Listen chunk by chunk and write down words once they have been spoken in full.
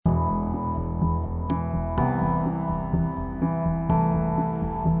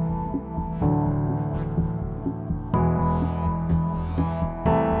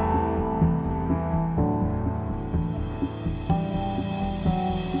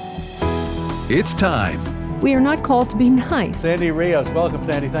It's time. We are not called to be nice. Sandy Rios, welcome,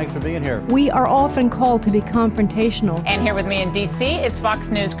 Sandy. Thanks for being here. We are often called to be confrontational. And here with me in D.C. is Fox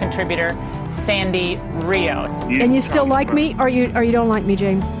News contributor Sandy Rios. And you still like me, or you don't like me,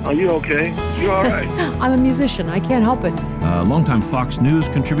 James? Are you okay? You all right? I'm a musician. I can't help it. Longtime Fox News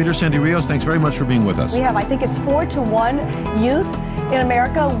contributor Sandy Rios, thanks very much for being with us. We have, I think it's 4-1 youth in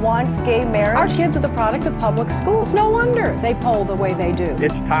America wants gay marriage. Our kids are the product of public schools. No wonder they poll the way they do.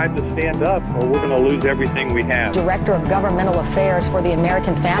 It's time to stand up or we're going to lose everything we have. Director of Governmental Affairs for the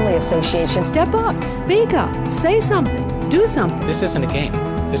American Family Association. Step up, speak up, say something, do something. This isn't a game.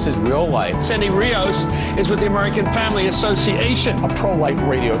 This is real life. Sandy Rios is with the American Family Association. A pro-life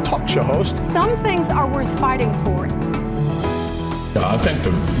radio talk show host. Some things are worth fighting for. I think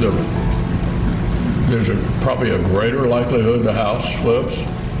there's probably a greater likelihood the House flips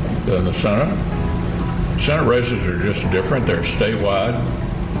than the Senate. Senate races are just different. They're statewide.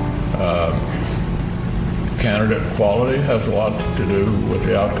 Candidate quality has a lot to do with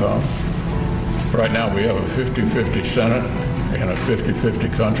the outcome. Right now we have a 50-50 Senate in a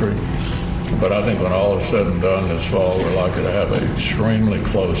 50-50 country. But I think when all is said and done this fall, we're likely to have an extremely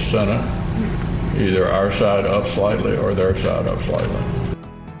close Senate. Either our side up slightly or their side up slightly.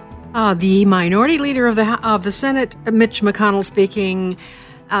 The minority leader of the Senate, Mitch McConnell, speaking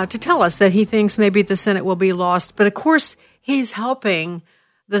to tell us that he thinks maybe the Senate will be lost. But of course, he's helping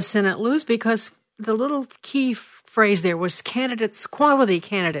the Senate lose because the little key phrase there was candidates, quality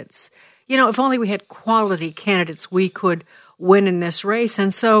candidates. You know, if only we had quality candidates, we could win in this race.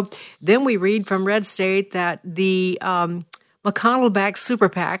 And so then we read from Red State that the McConnell-backed super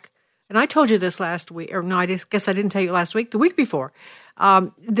PAC, and I told you this last week, or no, I guess I didn't tell you last week, the week before,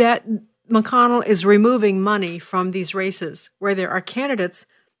 that McConnell is removing money from these races where there are candidates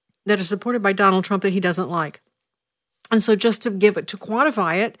that are supported by Donald Trump that he doesn't like. And so just to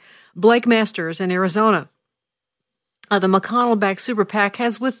quantify it, Blake Masters in Arizona, the McConnell-backed super PAC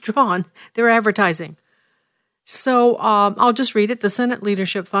has withdrawn their advertising. So I'll just read it. The Senate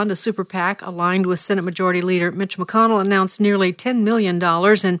Leadership Fund, a super PAC aligned with Senate Majority Leader Mitch McConnell, announced nearly $10 million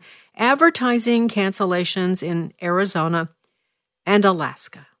in advertising cancellations in Arizona and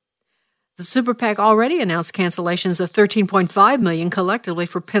Alaska. The super PAC already announced cancellations of $13.5 million collectively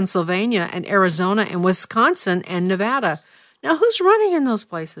for Pennsylvania and Arizona and Wisconsin and Nevada. Now, who's running in those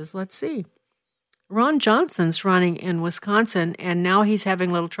places? Let's see. Ron Johnson's running in Wisconsin, and now he's having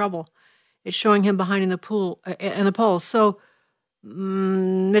a little trouble. It's showing him behind in the polls. So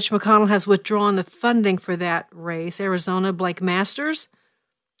Mitch McConnell has withdrawn the funding for that race. Arizona, Blake Masters,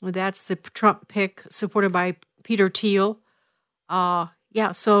 that's the Trump pick supported by Peter Thiel.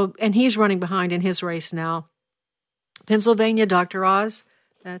 And he's running behind in his race now. Pennsylvania, Dr. Oz,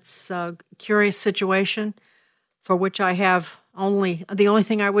 that's a curious situation for which I have the only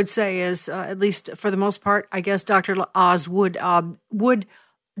thing I would say is, at least for the most part, I guess Dr. Oz would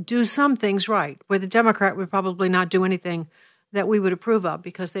do some things right, where the Democrat would probably not do anything that we would approve of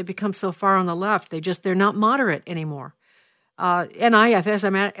because they become so far on the left. They're not moderate anymore. And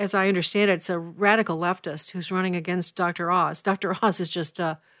as I understand it, it's a radical leftist who's running against Dr. Oz. Dr. Oz is just,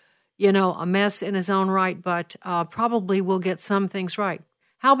 a mess in his own right, but probably will get some things right.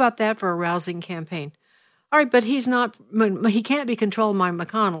 How about that for a rousing campaign? All right, but he can't be controlled by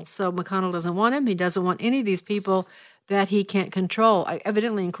McConnell, so McConnell doesn't want him. He doesn't want any of these people that he can't control,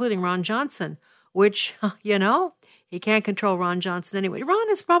 evidently including Ron Johnson, which, he can't control Ron Johnson anyway. Ron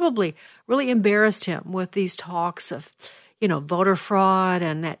has probably really embarrassed him with these talks of, voter fraud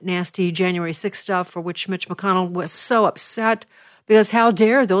and that nasty January 6th stuff for which Mitch McConnell was so upset because how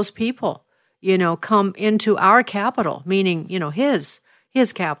dare those people, come into our capital, meaning, his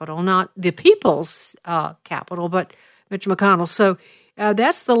capital, not the people's capital, but Mitch McConnell. So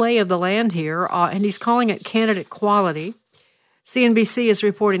that's the lay of the land here, and he's calling it candidate quality. CNBC is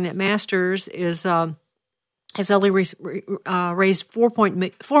reporting that Masters has only raised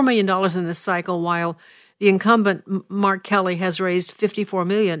 $4 million in this cycle, while the incumbent Mark Kelly has raised $54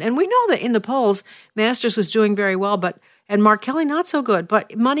 million. And we know that in the polls, Masters was doing very well, and Mark Kelly not so good.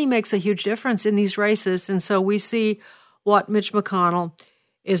 But money makes a huge difference in these races, and so we see what Mitch McConnell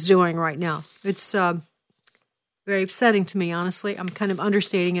is doing right now. It's very upsetting to me, honestly. I'm kind of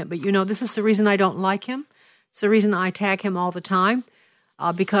understating it, but this is the reason I don't like him. It's the reason I attack him all the time,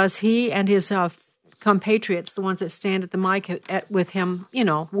 because he and his compatriots, the ones that stand at the mic with him,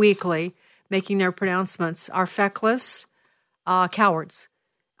 weekly, making their pronouncements, are feckless cowards,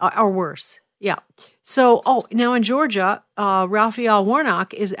 or worse. Yeah. So, now in Georgia, Raphael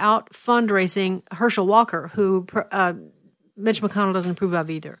Warnock is out fundraising Herschel Walker, who Mitch McConnell doesn't approve of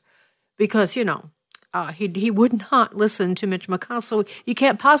either. Because, He would not listen to Mitch McConnell, so you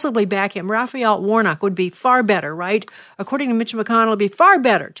can't possibly back him. Raphael Warnock would be far better, right? According to Mitch McConnell, it would be far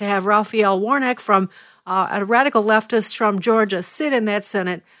better to have Raphael Warnock from a radical leftist from Georgia sit in that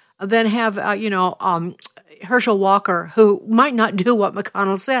Senate than have, Herschel Walker, who might not do what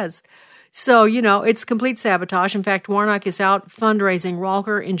McConnell says. So, it's complete sabotage. In fact, Warnock is out fundraising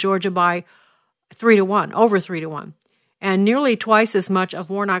Walker in Georgia by 3-1, over 3-1. And nearly twice as much of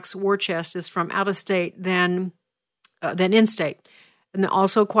Warnock's war chest is from out of state than in-state. And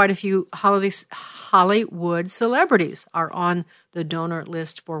also quite a few Hollywood celebrities are on the donor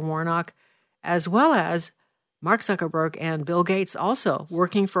list for Warnock, as well as Mark Zuckerberg and Bill Gates also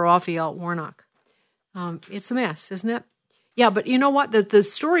working for Raphael Warnock. It's a mess, isn't it? Yeah, but you know what? The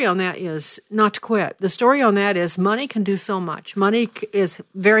story on that is not to quit. The story on that is money can do so much. Money is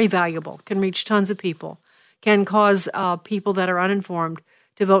very valuable, can reach tons of people, can cause people that are uninformed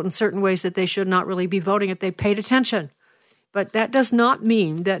to vote in certain ways that they should not really be voting if they paid attention. But that does not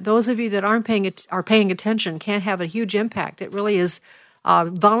mean that those of you that are paying attention can't have a huge impact. It really is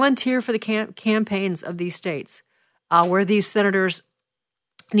volunteer for the campaigns of these states where these senators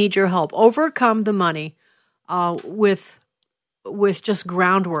need your help. Overcome the money with just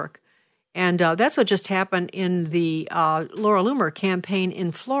groundwork. And that's what just happened in the Laura Loomer campaign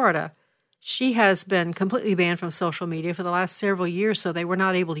in Florida. She has been completely banned from social media for the last several years, so they were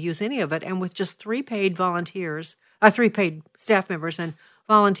not able to use any of it. And with just 3 paid staff members and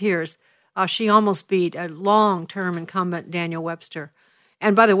volunteers, she almost beat a long-term incumbent, Daniel Webster.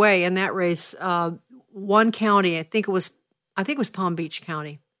 And by the way, in that race, one county, I think it was Palm Beach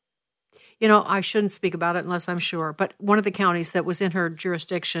County. I shouldn't speak about it unless I'm sure, but one of the counties that was in her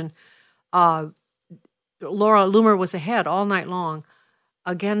jurisdiction, Laura Loomer was ahead all night long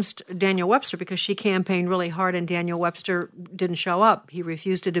against Daniel Webster because she campaigned really hard and Daniel Webster didn't show up. He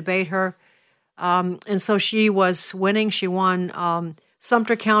refused to debate her. And so she was winning. She won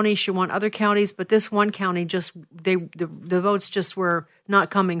Sumter County. She won other counties, but this one county the votes just were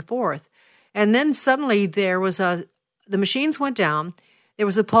not coming forth. And then suddenly the machines went down. There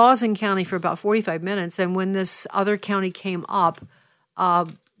was a pause in county for about 45 minutes. And when this other county came up,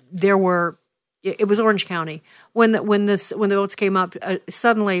 it was Orange County. When the votes came up,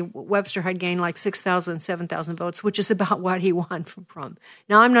 suddenly Webster had gained like 6,000, 7,000 votes, which is about what he won from.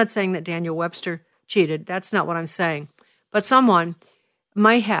 Now, I'm not saying that Daniel Webster cheated. That's not what I'm saying. But someone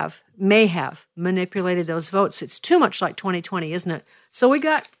may have manipulated those votes. It's too much like 2020, isn't it? So we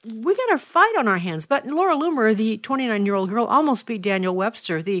got a fight on our hands. But Laura Loomer, the 29-year-old girl, almost beat Daniel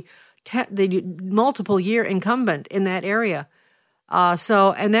Webster, the multiple-year incumbent in that area.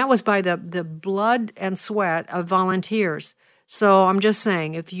 And that was by the blood and sweat of volunteers. So I'm just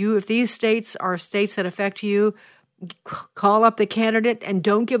saying, if these states are states that affect you, call up the candidate and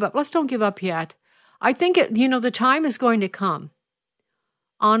don't give up. Let's don't give up yet. I think the time is going to come,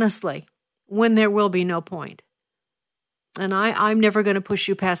 honestly, when there will be no point. And I'm never going to push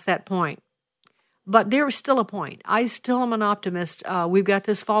you past that point. But there is still a point. I still am an optimist. We've got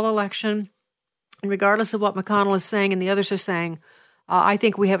this fall election, and regardless of what McConnell is saying and the others are saying, I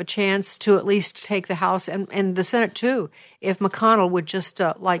think we have a chance to at least take the House and the Senate too. If McConnell would just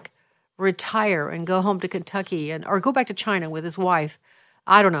retire and go home to Kentucky or go back to China with his wife,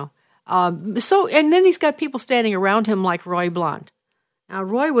 I don't know. And then he's got people standing around him like Roy Blunt. Now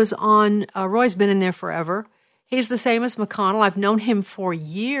Roy's been in there forever. He's the same as McConnell. I've known him for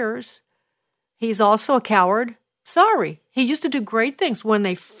years. He's also a coward. Sorry. He used to do great things. When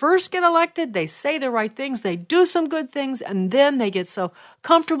they first get elected, they say the right things, they do some good things, and then they get so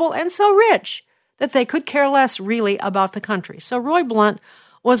comfortable and so rich that they could care less really about the country. So Roy Blunt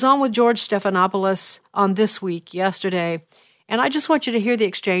was on with George Stephanopoulos on This Week yesterday, and I just want you to hear the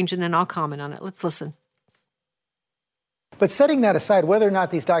exchange, and then I'll comment on it. Let's listen. But setting that aside, whether or not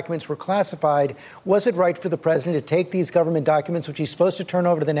these documents were classified, was it right for the president to take these government documents, which he's supposed to turn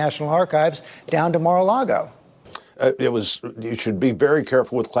over to the National Archives, down to Mar-a-Lago? You should be very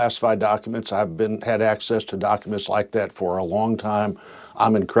careful with classified documents. I've had access to documents like that for a long time.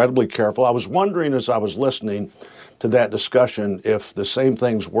 I'm incredibly careful. I was wondering as I was listening to that discussion if the same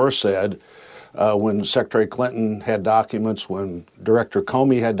things were said when Secretary Clinton had documents, when Director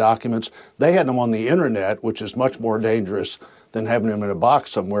Comey had documents. They had them on the internet, which is much more dangerous than having them in a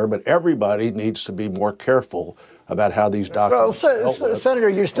box somewhere. But everybody needs to be more careful about how these documents are dealt with. Senator,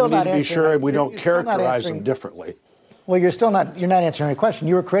 you're still not answering. We need to be sure we don't characterize them differently. Well, you're not answering my question.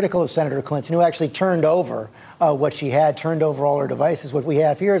 You were critical of Senator Clinton, who actually turned over what she had, turned over all her devices. What we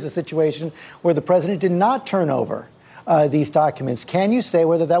have here is a situation where the president did not turn over these documents. Can you say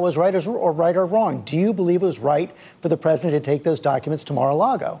whether that was right or wrong? Do you believe it was right for the president to take those documents to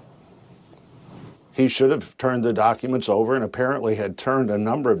Mar-a-Lago? he should have turned the documents over, and apparently had turned a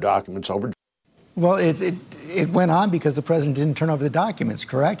number of documents over. Well, it went on because the president didn't turn over the documents,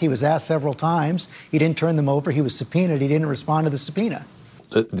 correct? He was asked several times. He didn't turn them over. He was subpoenaed. He didn't respond to the subpoena.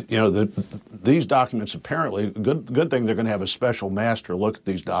 These documents, apparently, good thing they're going to have a special master look at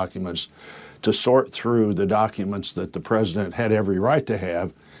these documents to sort through the documents that the president had every right to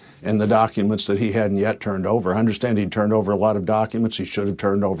have and the documents that he hadn't yet turned over. I understand he turned over a lot of documents. He should have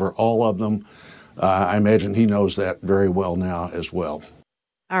turned over all of them. I imagine he knows that very well now as well.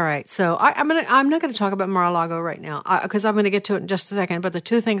 All right, so I'm not going to talk about Mar-a-Lago right now because I'm going to get to it in just a second. But the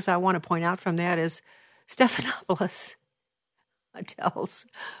two things I want to point out from that is Stephanopoulos tells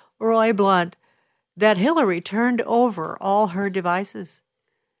Roy Blunt that Hillary turned over all her devices,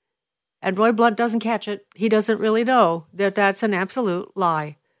 and Roy Blunt doesn't catch it. He doesn't really know that that's an absolute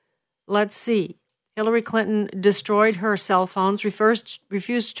lie. Let's see. Hillary Clinton destroyed her cell phones, refused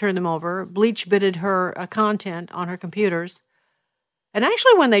to turn them over, bleach-bitted her content on her computers. And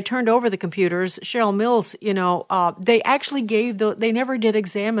actually, when they turned over the computers, Cheryl Mills, they actually they never did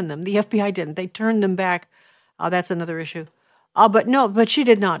examine them. The FBI didn't. They turned them back. That's another issue. But she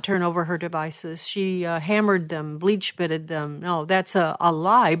did not turn over her devices. She hammered them, bleach-bitted them. No, that's a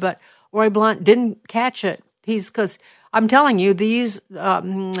lie. But Roy Blunt didn't catch it. Because I'm telling you, these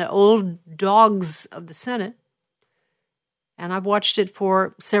old dogs of the Senate, and I've watched it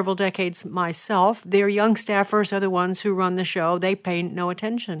for several decades myself, their young staffers are the ones who run the show. They pay no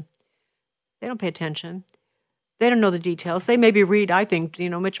attention. They don't pay attention. They don't know the details. They maybe read, I think,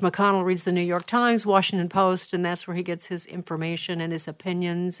 Mitch McConnell reads the New York Times, Washington Post, and that's where he gets his information and his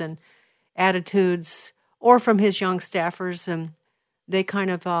opinions and attitudes, or from his young staffers. And they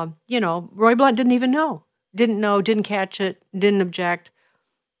kind of, Roy Blunt didn't even know. Didn't catch it, didn't object.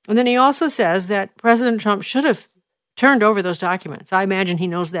 And then he also says that President Trump should have turned over those documents. I imagine he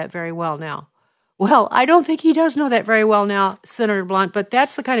knows that very well now. Well, I don't think he does know that very well now, Senator Blunt, but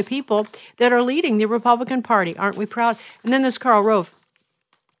that's the kind of people that are leading the Republican Party. Aren't we proud? And then there's Karl Rove,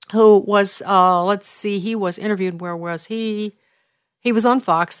 who was, he was interviewed. Where was he? He was on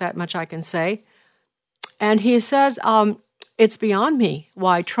Fox, that much I can say. And he said, it's beyond me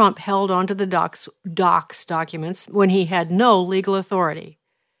why Trump held onto the docs documents when he had no legal authority.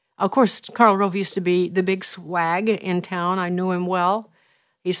 Of course, Karl Rove used to be the big swag in town. I knew him well.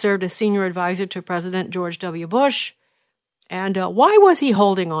 He served as senior advisor to President George W. Bush. And why was he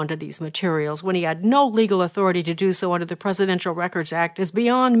holding on to these materials when he had no legal authority to do so under the Presidential Records Act is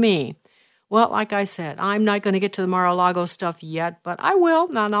beyond me. Well, like I said, I'm not going to get to the Mar-a-Lago stuff yet, but I will,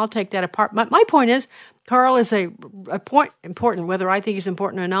 and I'll take that apart. My point is, Karl is a point important. Whether I think he's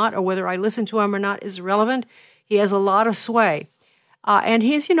important or not, or whether I listen to him or not, is irrelevant. He has a lot of sway. And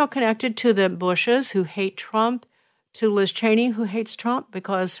he's, connected to the Bushes who hate Trump, to Liz Cheney who hates Trump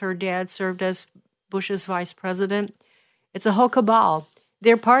because her dad served as Bush's vice president. It's a whole cabal.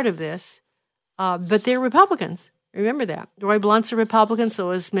 They're part of this, but they're Republicans. Remember that. Roy Blunt's a Republican,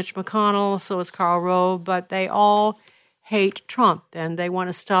 so is Mitch McConnell, so is Karl Rove, but they all hate Trump, and they want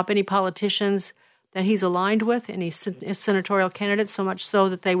to stop any politicians that he's aligned with, any senatorial candidates, so much so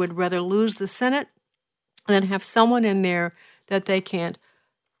that they would rather lose the Senate than have someone in there that they can't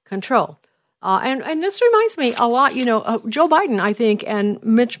control. And this reminds me a lot, Joe Biden, I think, and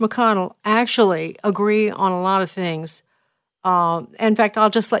Mitch McConnell actually agree on a lot of things. In fact,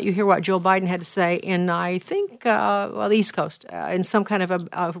 I'll just let you hear what Joe Biden had to say in, I think, the East Coast, in some kind of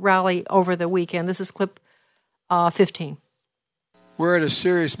a rally over the weekend. This is clip 15. We're at a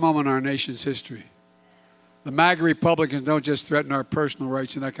serious moment in our nation's history. The MAGA Republicans don't just threaten our personal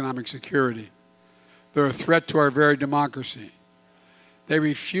rights and economic security. They're a threat to our very democracy. They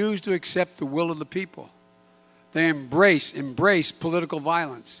refuse to accept the will of the people. They embrace political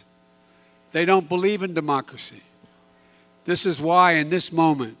violence. They don't believe in democracy. This is why, in this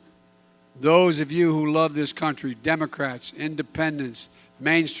moment, those of you who love this country, Democrats, independents,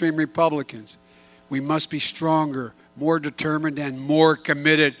 mainstream Republicans, we must be stronger, more determined, and more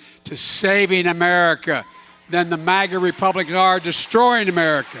committed to saving America than the MAGA Republicans are destroying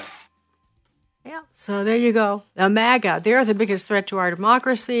America. Yeah, so there you go. The MAGA, they're the biggest threat to our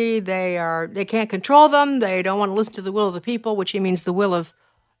democracy. They can't control them. They don't want to listen to the will of the people, which means the will of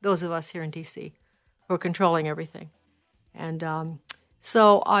those of us here in D.C. who are controlling everything. And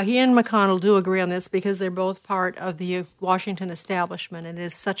so he and McConnell do agree on this because they're both part of the Washington establishment, and it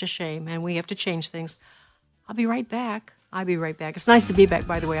is such a shame, and we have to change things. I'll be right back. It's nice to be back,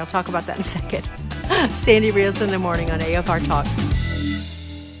 by the way. I'll talk about that in a second. Sandy Rios in the morning on AFR Talk.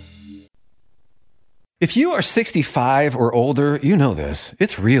 If you are 65 or older, you know this.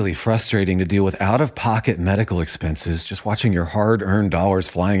 It's really frustrating to deal with out-of-pocket medical expenses, just watching your hard-earned dollars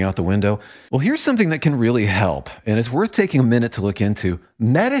flying out the window. Well, here's something that can really help, and it's worth taking a minute to look into.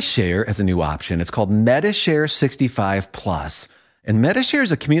 Medi-Share has a new option. It's called Medi-Share 65 Plus. And Medi-Share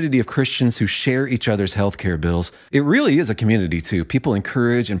is a community of Christians who share each other's healthcare bills. It really is a community, too. People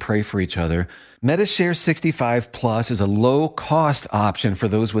encourage and pray for each other. Medi-Share 65 Plus is a low-cost option for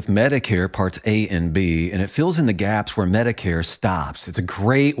those with Medicare Parts A and B, and it fills in the gaps where Medicare stops. It's a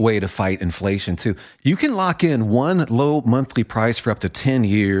great way to fight inflation, too. You can lock in one low monthly price for up to 10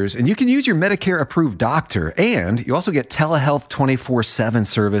 years, and you can use your Medicare-approved doctor, and you also get telehealth 24/7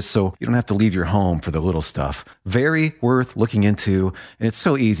 service, so you don't have to leave your home for the little stuff. Very worth looking into, and it's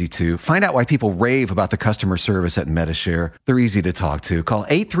so easy to. Find out why people rave about the customer service at Medi-Share. They're easy to talk to. Call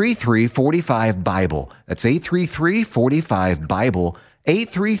 833-45-BIBLE. That's 833-45-BIBLE.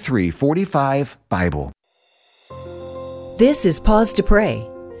 833-45-BIBLE. This is Pause to Pray,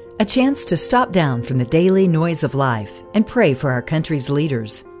 a chance to stop down from the daily noise of life and pray for our country's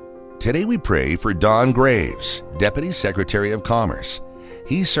leaders. Today we pray for Don Graves, Deputy Secretary of Commerce.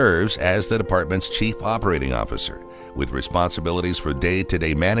 He serves as the department's Chief Operating Officer, with responsibilities for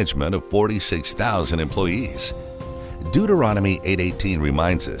day-to-day management of 46,000 employees. Deuteronomy 8:18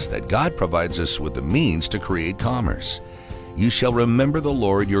 reminds us that God provides us with the means to create commerce. You shall remember the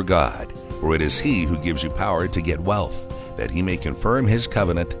Lord your God, for it is He who gives you power to get wealth, that He may confirm His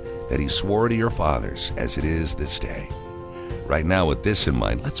covenant that He swore to your fathers, as it is this day. Right now, with this in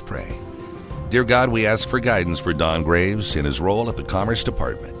mind, let's pray. Dear God, we ask for guidance for Don Graves in his role at the Commerce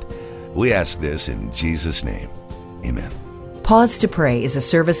Department. We ask this in Jesus' name. Amen. Pause to Pray is a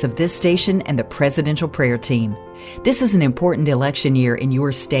service of this station and the Presidential Prayer Team. This is an important election year in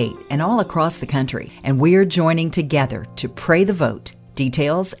your state and all across the country, and we're joining together to pray the vote.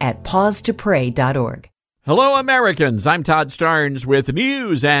 Details at pausetopray.org. Hello, Americans. I'm Todd Starnes with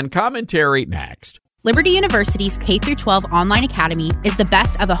news and commentary next. Liberty University's K-12 online academy is the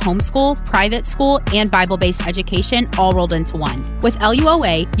best of a homeschool, private school, and Bible-based education all rolled into one. With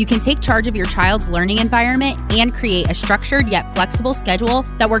LUOA, you can take charge of your child's learning environment and create a structured yet flexible schedule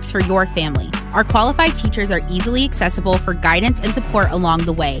that works for your family. Our qualified teachers are easily accessible for guidance and support along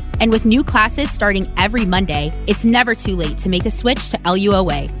the way. And with new classes starting every Monday, it's never too late to make a switch to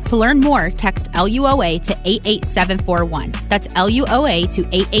LUOA. To learn more, text LUOA to 88741. That's LUOA to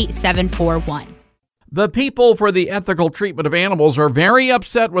 88741. The People for the Ethical Treatment of Animals are very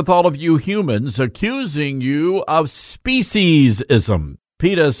upset with all of you humans, accusing you of speciesism.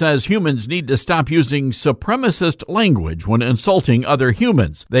 PETA says humans need to stop using supremacist language when insulting other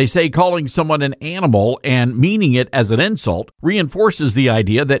humans. They say calling someone an animal and meaning it as an insult reinforces the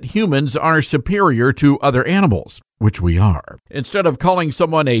idea that humans are superior to other animals, which we are. Instead of calling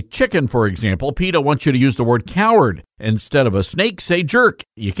someone a chicken, for example, PETA wants you to use the word coward. Instead of a snake, say jerk.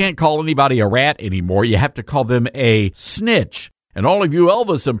 You can't call anybody a rat anymore. You have to call them a snitch. And all of you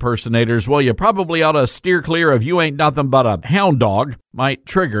Elvis impersonators, well, you probably ought to steer clear of "you ain't nothing but a hound dog." Might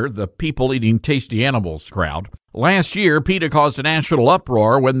trigger the people eating tasty animals crowd. Last year, PETA caused a national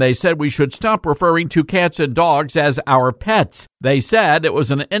uproar when they said we should stop referring to cats and dogs as our pets. They said it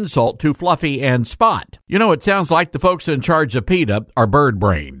was an insult to Fluffy and Spot. You know, it sounds like the folks in charge of PETA are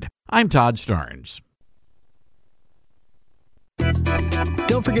bird-brained. I'm Todd Starnes.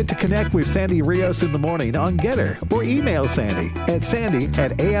 Don't forget to connect with Sandy Rios in the morning on Getter or email Sandy at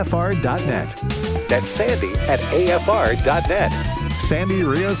sandy@afr.net. That's sandy@afr.net. Sandy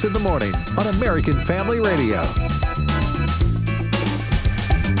Rios in the morning on American Family Radio.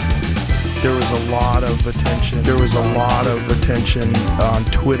 There was a lot of attention on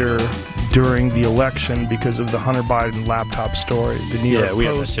Twitter during the election because of the Hunter Biden laptop story. The New York Post. We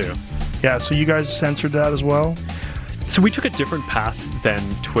had that too. Yeah, so you guys censored that as well? So we took a different path than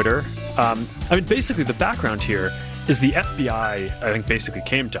Twitter. Basically the background here is the FBI, I think, basically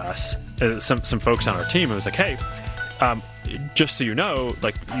came to us, some folks on our team, and was like, hey, just so you know,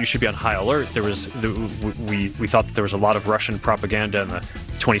 like, you should be on high alert. We thought that there was a lot of Russian propaganda in the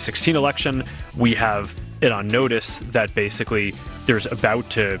 2016 election. We have it on notice that basically there's about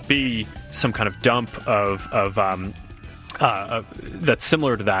to be some kind of dump of that's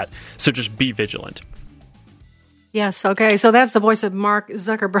similar to that. So just be vigilant. Yes, okay. So that's the voice of Mark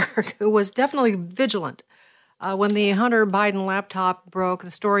Zuckerberg, who was definitely vigilant. When the Hunter Biden laptop broke,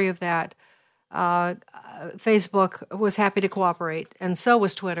 the story of that, Facebook was happy to cooperate, and so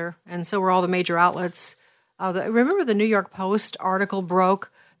was Twitter, and so were all the major outlets. Remember the New York Post article broke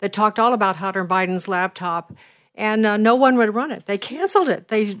that talked all about Hunter Biden's laptop, and no one would run it. They canceled it.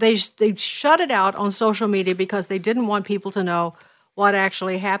 They shut it out on social media because they didn't want people to know what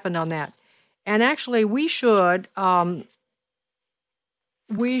actually happened on that. And actually, we should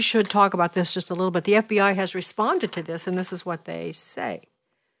talk about this just a little bit. The FBI has responded to this, and this is what they say.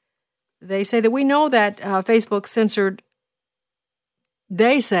 They say that we know that Facebook censored.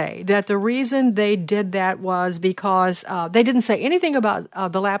 They say that the reason they did that was because they didn't say anything about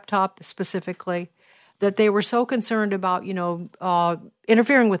the laptop specifically, that they were so concerned about,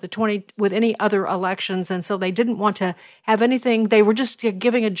 interfering with any other elections, and so they didn't want to have anything. They were just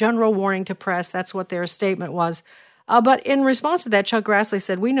giving a general warning to press. That's what their statement was. But in response to that, Chuck Grassley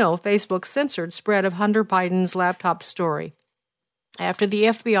said, we know Facebook censored spread of Hunter Biden's laptop story after the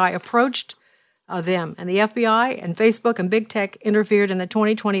FBI approached them. And the FBI and Facebook and big tech interfered in the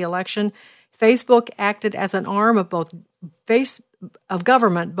 2020 election. Facebook acted as an arm of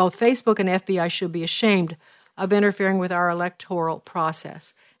government. Both Facebook and FBI should be ashamed of interfering with our electoral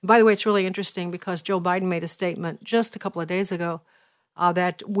process. And by the way, it's really interesting because Joe Biden made a statement just a couple of days ago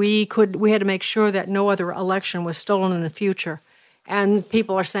that we had to make sure that no other election was stolen in the future. And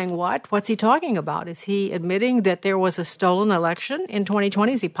people are saying, what? What's he talking about? Is he admitting that there was a stolen election in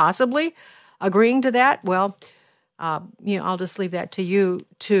 2020? Is he possibly agreeing to that? Well, I'll just leave that to you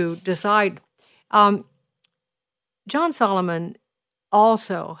to decide. John Solomon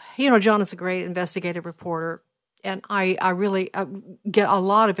also, John is a great investigative reporter, and I really get a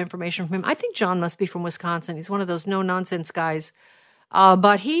lot of information from him. I think John must be from Wisconsin. He's one of those no-nonsense guys.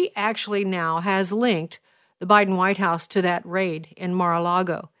 But he actually now has linked the Biden White House to that raid in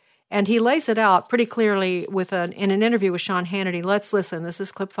Mar-a-Lago. And he lays it out pretty clearly in an interview with Sean Hannity. Let's listen. This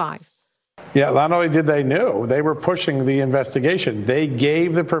is clip 5. Yeah, not only did they know, they were pushing the investigation. They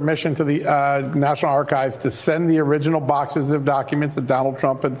gave the permission to the National Archives to send the original boxes of documents that Donald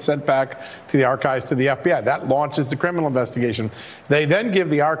Trump had sent back to the archives to the FBI. That launches the criminal investigation. They then give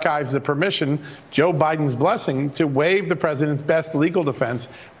the archives the permission, Joe Biden's blessing, to waive the president's best legal defense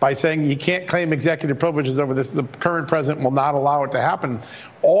by saying he can't claim executive privileges over this. The current president will not allow it to happen.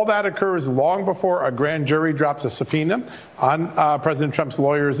 All that occurs long before a grand jury drops a subpoena on President Trump's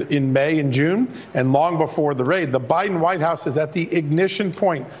lawyers in May and June, and long before the raid. The Biden White House is at the ignition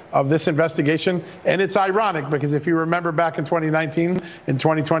point of this investigation, and it's ironic because if you remember back in 2019 and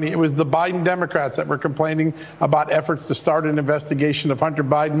 2020, it was the Biden Democrats that were complaining about efforts to start an investigation of Hunter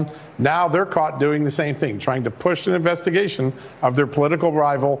Biden. Now they're caught doing the same thing, trying to push an investigation of their political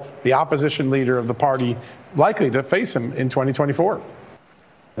rival, the opposition leader of the party, likely to face him in 2024.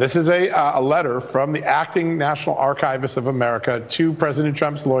 This is a letter from the acting National Archivist of America to President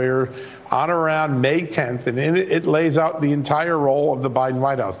Trump's lawyer on around May 10th, and in it lays out the entire role of the Biden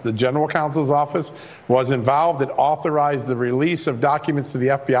White House. The General Counsel's office was involved. It authorized the release of documents to the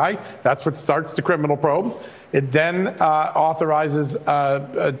FBI. That's what starts the criminal probe. It then authorizes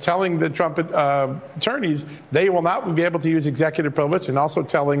telling the Trump attorneys they will not be able to use executive privilege, and also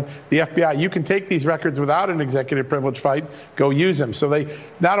telling the FBI, you can take these records without an executive privilege fight, go use them. So they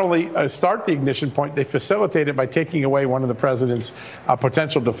not only start the ignition point, they facilitate it by taking away one of the president's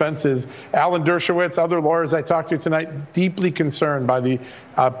potential defenses. Alan Dershowitz, other lawyers I talked to tonight, deeply concerned by the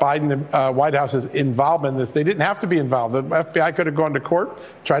Biden White House's involvement in this. They didn't have to be involved. The FBI could have gone to court,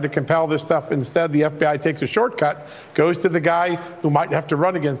 tried to compel this stuff. Instead, the FBI takes a shortcut, goes to the guy who might have to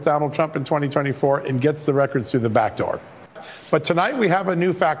run against Donald Trump in 2024 and gets the records through the back door. But tonight we have a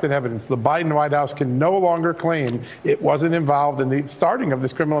new fact and evidence. The Biden White House can no longer claim it wasn't involved in the starting of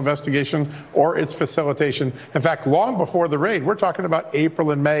this criminal investigation or its facilitation. In fact, long before the raid, we're talking about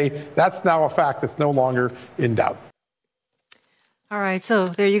April and May. That's now a fact that's no longer in doubt. All right, so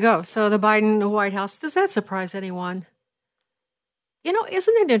there you go. So the Biden White House, does that surprise anyone?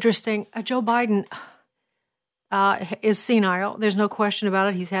 Isn't it interesting? Joe Biden is senile. There's no question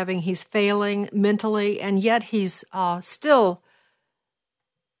about it. He's failing mentally, and yet he's still.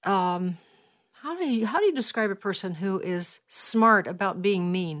 How do you describe a person who is smart about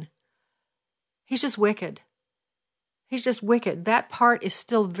being mean? He's just wicked. He's just wicked. That part is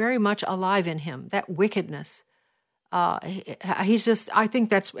still very much alive in him. That wickedness. He's just. I think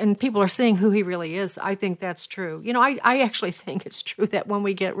that's, and people are seeing who he really is. I think that's true. I actually think it's true that when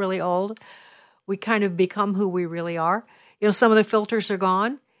we get really old, we kind of become who we really are. Some of the filters are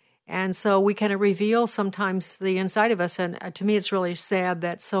gone, and so we kind of reveal sometimes the inside of us. And to me, it's really sad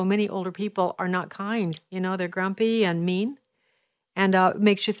that so many older people are not kind. They're grumpy and mean, and it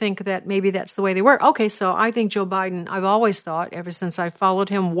makes you think that maybe that's the way they were. Okay, so I think Joe Biden, I've always thought, ever since I followed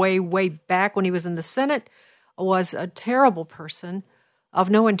him way, way back when he was in the Senate, was a terrible person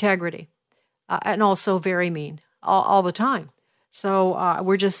of no integrity and also very mean all the time. So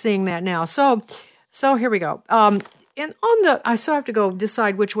we're just seeing that now. So here we go. And I have to go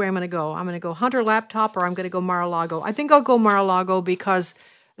decide which way I'm going to go. I'm going to go Hunter laptop or I'm going to go Mar-a-Lago. I think I'll go Mar-a-Lago because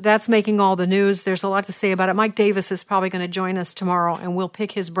That's making all the news. There's a lot to say about it. Mike Davis is probably going to join us tomorrow, and we'll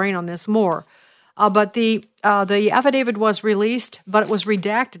pick his brain on this more. But the affidavit was released, but it was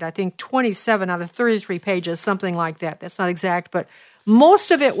redacted. I think 27 out of 33 pages, something like that. That's not exact, but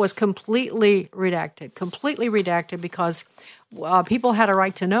most of it was completely redacted because people had a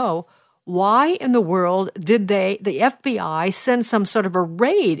right to know why in the world did the FBI send some sort of a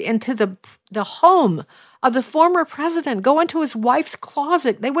raid into the home of the former president, go into his wife's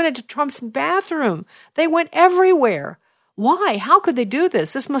closet. They went into Trump's bathroom. They went everywhere. Why? How could they do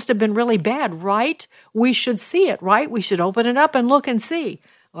this? This must have been really bad, right? We should see it, right? We should open it up and look and see.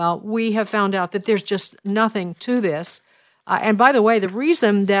 Well, we have found out that there's just nothing to this. And by the way, the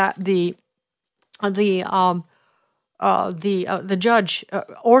reason that the judge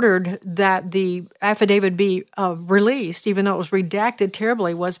ordered that the affidavit be released, even though it was redacted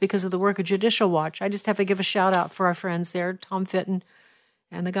terribly, was because of the work of Judicial Watch. I just have to give a shout out for our friends there, Tom Fitton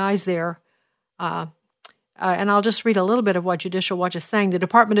and the guys there. And I'll just read a little bit of what Judicial Watch is saying. The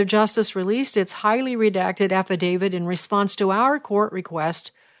Department of Justice released its highly redacted affidavit in response to our court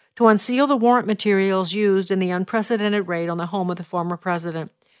request to unseal the warrant materials used in the unprecedented raid on the home of the former president.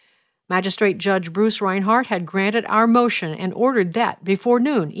 Magistrate Judge Bruce Reinhart had granted our motion and ordered that before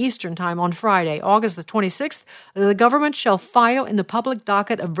noon Eastern Time on Friday, August the 26th, the government shall file in the public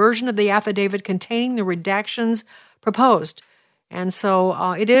docket a version of the affidavit containing the redactions proposed. And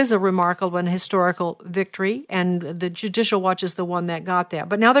so it is a remarkable and historical victory, and the Judicial Watch is the one that got that.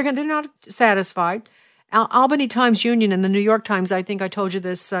 But now they're not satisfied. Albany Times-Union and the New York Times, I think I told you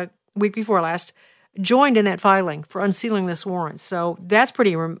this week before last, joined in that filing for unsealing this warrant. So that's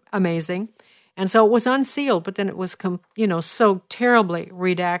pretty amazing. And so it was unsealed, but then it was, so terribly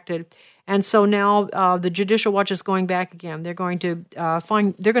redacted. And so now the Judicial Watch is going back again. They're going to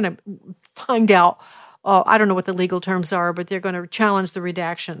find out. I don't know what the legal terms are, but they're going to challenge the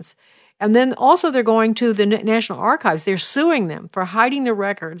redactions. And then also they're going to the National Archives. They're suing them for hiding the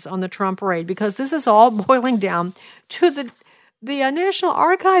records on the Trump raid, because this is all boiling down to the National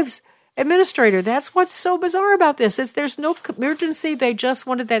Archives administrator. That's what's so bizarre about this. There's no emergency. They just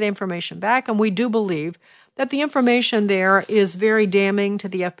wanted that information back, and we do believe that the information there is very damning to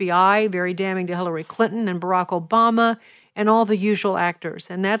the FBI, very damning to Hillary Clinton and Barack Obama, and all the usual actors.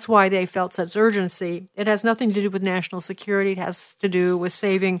 And that's why they felt such urgency. It has nothing to do with national security. It has to do with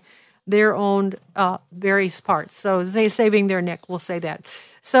saving their own various parts. So they saving their neck, we'll say that.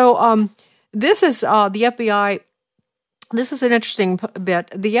 So this is the FBI. This is an interesting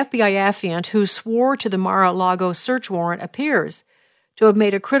bit. The FBI affiant who swore to the Mar-a-Lago search warrant appears to have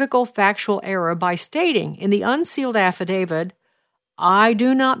made a critical factual error by stating in the unsealed affidavit, I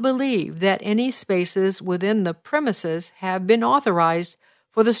do not believe that any spaces within the premises have been authorized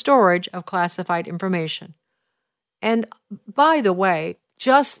for the storage of classified information. And by the way,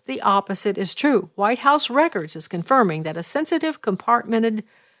 just the opposite is true. White House Records is confirming that a sensitive, compartmented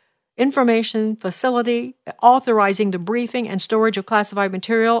information facility authorizing the briefing and storage of classified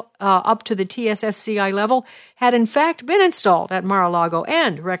material up to the TSSCI level had in fact been installed at Mar-a-Lago,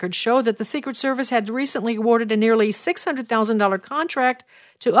 and records show that the Secret Service had recently awarded a nearly $600,000 contract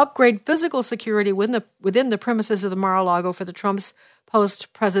to upgrade physical security within the premises of the Mar-a-Lago for the Trump's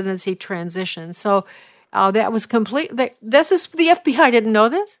post-presidency transition. So that was complete. The FBI didn't know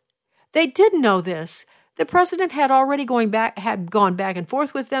this. They did know this. The president had already gone back and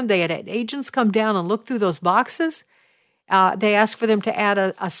forth with them. They had agents come down and look through those boxes. They asked for them to add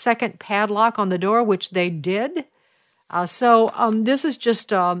a second padlock on the door, which they did. This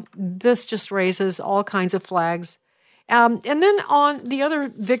just raises all kinds of flags. And then on the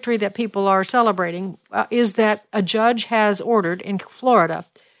other victory that people are celebrating is that a judge has ordered in Florida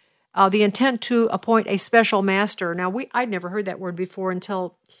the intent to appoint a special master. Now, I'd never heard that word before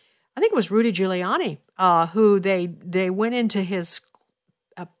until I think it was Rudy Giuliani, who they went into his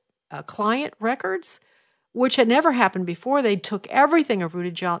client records, which had never happened before. They took everything of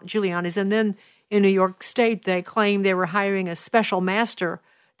Rudy Giuliani's, and then in New York State, they claimed they were hiring a special master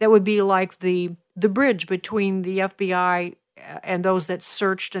that would be like the bridge between the FBI and those that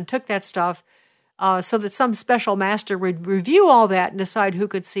searched and took that stuff, so that some special master would review all that and decide who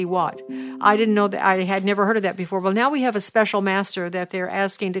could see what. I didn't know that. I had never heard of that before. Well, now we have a special master that they're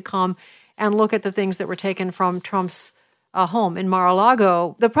asking to come and look at the things that were taken from Trump's home in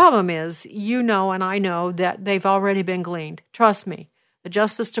Mar-a-Lago. The problem is, and I know that they've already been gleaned. Trust me. The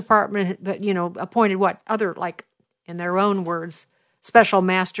Justice Department, appointed in their own words, special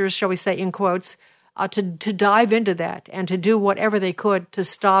masters, shall we say, in quotes, to dive into that and to do whatever they could to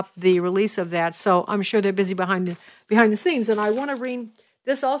stop the release of that. So I'm sure they're busy behind the scenes. And I want to read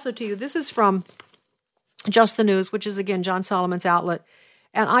this also to you. This is from Just the News, which is, again, John Solomon's outlet.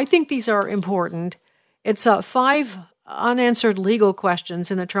 And I think these are important. It's 5 unanswered legal questions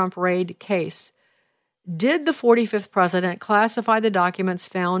in the Trump raid case. Did the 45th president classify the documents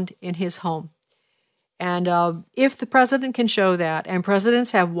found in his home? And if the president can show that, and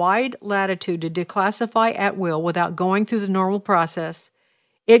presidents have wide latitude to declassify at will without going through the normal process,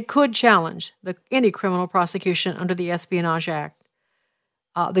 it could challenge any criminal prosecution under the Espionage Act.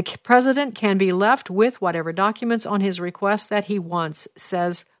 The president can be left with whatever documents on his request that he wants,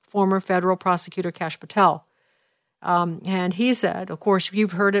 says former federal prosecutor Kash Patel. And he said, of course,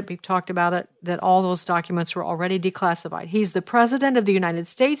 you've heard it, we've talked about it, that all those documents were already declassified. He's the president of the United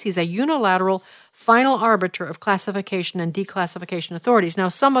States. He's a unilateral final arbiter of classification and declassification authorities. Now,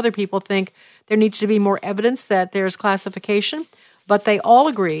 some other people think there needs to be more evidence that there's classification, but they all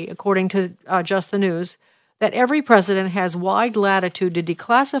agree, according to Just the News, that every president has wide latitude to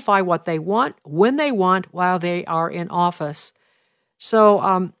declassify what they want, when they want, while they are in office.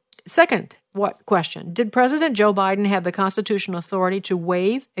 So, second, what question? Did President Joe Biden have the constitutional authority to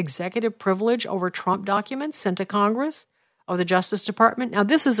waive executive privilege over Trump documents sent to Congress or the Justice Department? Now,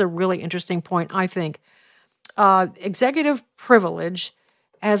 this is a really interesting point, I think. Executive privilege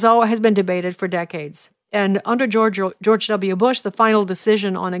has been debated for decades. And under George W. Bush, the final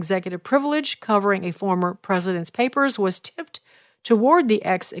decision on executive privilege covering a former president's papers was tipped toward the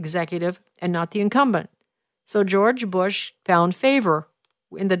ex-executive and not the incumbent. So George Bush found favor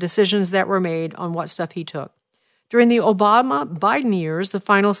in the decisions that were made on what stuff he took. During the Obama-Biden years, the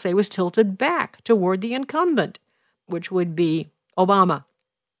final say was tilted back toward the incumbent, which would be Obama.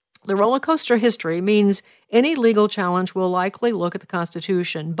 The roller coaster history means any legal challenge will likely look at the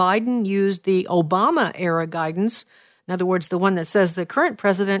Constitution. Biden used the Obama-era guidance, in other words, the one that says the current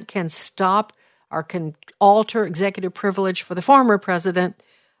president can stop or can alter executive privilege for the former president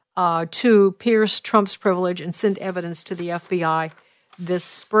to pierce Trump's privilege and send evidence to the FBI this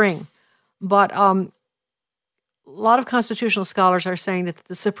spring. But a lot of constitutional scholars are saying that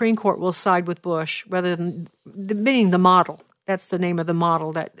the Supreme Court will side with Bush rather than, meaning the model. That's the name of the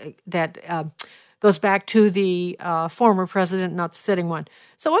model that goes back to the former president, not the sitting one.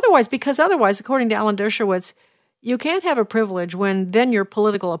 So otherwise, according to Alan Dershowitz, you can't have a privilege when then your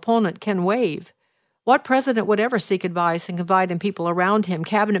political opponent can waive. What president would ever seek advice and confide in people around him,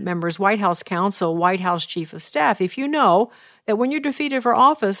 cabinet members, White House counsel, White House chief of staff, if you know that when you're defeated for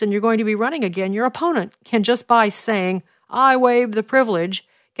office and you're going to be running again, your opponent can just by saying, I waive the privilege,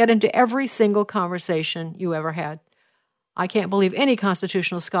 get into every single conversation you ever had. I can't believe any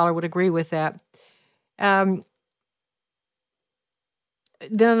constitutional scholar would agree with that.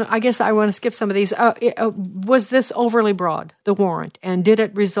 Then I guess I want to skip some of these. Was this overly broad, the warrant, and did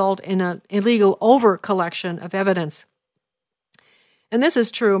it result in an illegal over-collection of evidence? And this is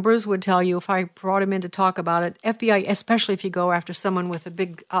true. Bruce would tell you if I brought him in to talk about it, FBI, especially if you go after someone with a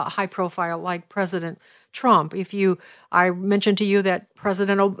big high profile like President Trump. I mentioned to you that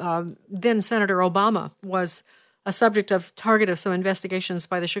then Senator Obama was a subject of target of some investigations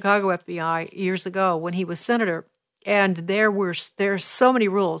by the Chicago FBI years ago when he was senator. And there's so many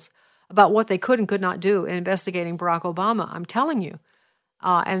rules about what they could and could not do in investigating Barack Obama, I'm telling you.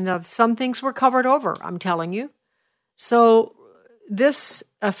 And some things were covered over, I'm telling you. So this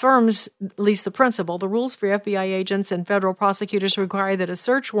affirms at least the principle. The rules for FBI agents and federal prosecutors require that a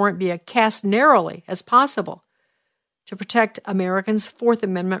search warrant be cast narrowly as possible to protect Americans' Fourth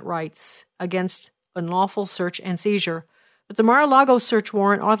Amendment rights against unlawful search and seizure. But the Mar-a-Lago search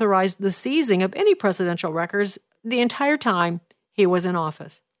warrant authorized the seizing of any presidential records the entire time he was in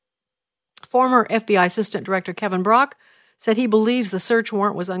office. Former FBI Assistant Director Kevin Brock said he believes the search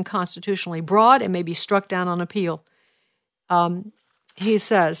warrant was unconstitutionally broad and may be struck down on appeal. He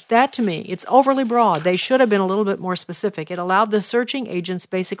says, that to me, it's overly broad. They should have been a little bit more specific. It allowed the searching agents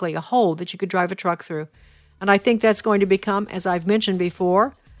basically a hole that you could drive a truck through. And I think that's going to become, as I've mentioned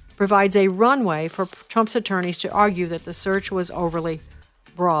before, provides a runway for Trump's attorneys to argue that the search was overly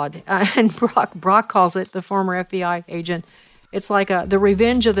broad. And Brock calls it, the former FBI agent, it's like the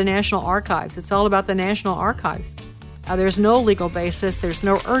revenge of the National Archives. It's all about the National Archives. There's no legal basis. There's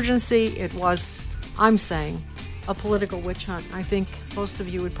no urgency. It was, I'm saying, a political witch hunt. I think most of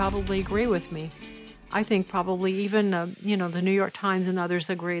you would probably agree with me. I think probably even, the New York Times and others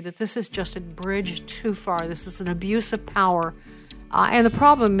agree that this is just a bridge too far. This is an abuse of power. And the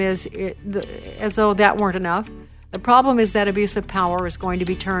problem is, as though that weren't enough, the problem is that abuse of power is going to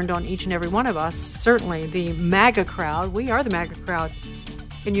be turned on each and every one of us. Certainly the MAGA crowd. We are the MAGA crowd.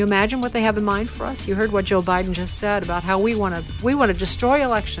 Can you imagine what they have in mind for us? You heard what Joe Biden just said about how we want to destroy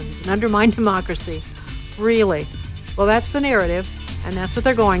elections and undermine democracy. Really? Well, that's the narrative, and that's what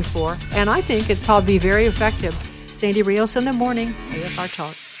they're going for. And I think it'd probably be very effective. Sandy Rios in the morning, AFR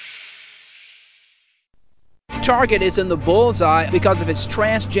Talk. Target is in the bullseye because of its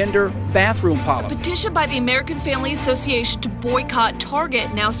transgender bathroom policy. A petition by the American Family Association to boycott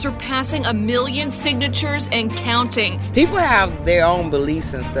Target now surpassing 1 million signatures and counting. People have their own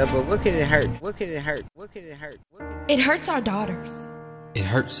beliefs and stuff, but what could it hurt? What could it hurt? What could it hurt? It hurts our daughters. It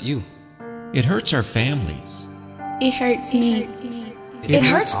hurts you. It hurts our families. It hurts me. It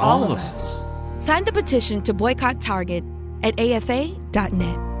hurts all of us. Sign the petition to boycott Target at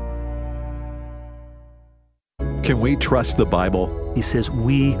afa.net. Can we trust the Bible? He says,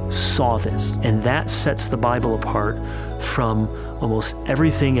 we saw this. And that sets the Bible apart from almost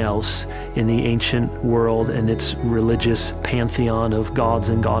everything else in the ancient world and its religious pantheon of gods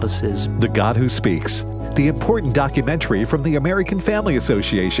and goddesses. The God Who Speaks, the important documentary from the American Family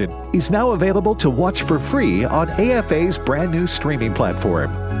Association, is now available to watch for free on AFA's brand new streaming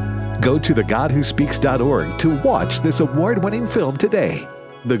platform. Go to thegodwhospeaks.org to watch this award-winning film today.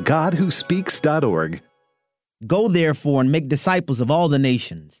 thegodwhospeaks.org. Go therefore and make disciples of all the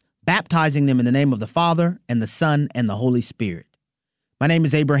nations, baptizing them in the name of the Father and the Son and the Holy Spirit. My name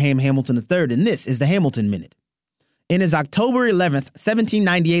is Abraham Hamilton III, and this is the Hamilton Minute. In his October 11th,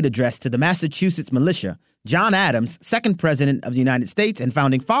 1798 address to the Massachusetts militia, John Adams, second president of the United States and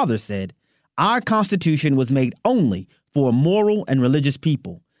founding father, said, "Our Constitution was made only for a moral and religious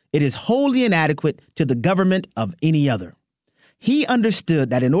people. It is wholly inadequate to the government of any other." He understood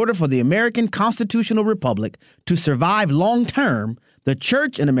that in order for the American constitutional republic to survive long term, the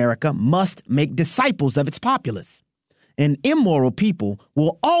church in America must make disciples of its populace. An immoral people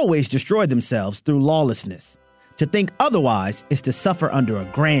will always destroy themselves through lawlessness. To think otherwise is to suffer under a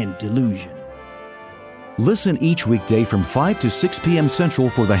grand delusion. Listen each weekday from 5 to 6 p.m. Central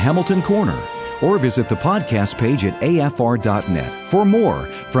for the Hamilton Corner, or visit the podcast page at afr.net for more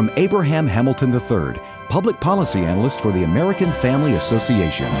from Abraham Hamilton III, Public Policy Analyst for the American Family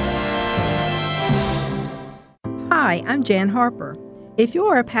Association. Hi, I'm Jan Harper. If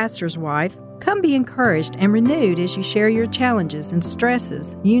you're a pastor's wife, come be encouraged and renewed as you share your challenges and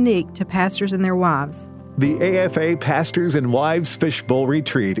stresses unique to pastors and their wives. The AFA Pastors and Wives Fishbowl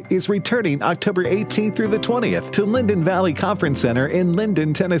Retreat is returning October 18th through the 20th to Linden Valley Conference Center in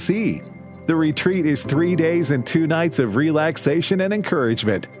Linden, Tennessee. The retreat is 3 days and 2 nights of relaxation and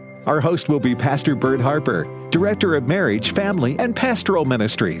encouragement. Our host will be Pastor Bert Harper, Director of Marriage, Family, and Pastoral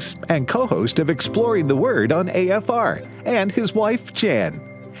Ministries, and co-host of Exploring the Word on AFR, and his wife, Jan.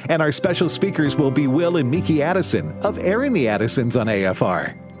 And our special speakers will be Will and Miki Addison of Airing the Addisons on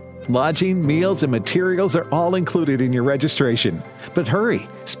AFR. Lodging, meals, and materials are all included in your registration. But hurry,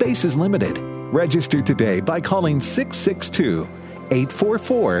 space is limited. Register today by calling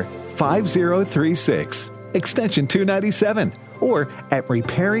 662-844-5036, extension 297. Or at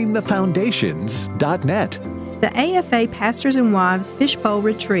repairingthefoundations.net. The AFA Pastors and Wives Fishbowl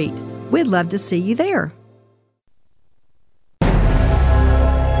Retreat. We'd love to see you there.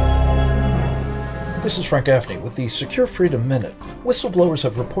 This is Frank Gaffney with the Secure Freedom Minute. Whistleblowers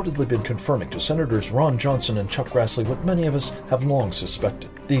have reportedly been confirming to Senators Ron Johnson and Chuck Grassley what many of us have long suspected.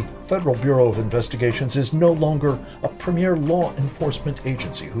 The Federal Bureau of Investigations is no longer a premier law enforcement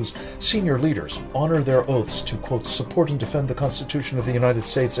agency whose senior leaders honor their oaths to, quote, support and defend the Constitution of the United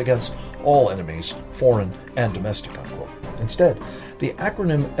States against all enemies, foreign and domestic, unquote. Instead, the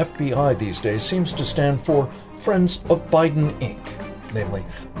acronym FBI these days seems to stand for Friends of Biden, Inc., namely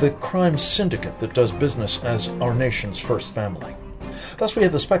the crime syndicate that does business as our nation's first family. Thus, we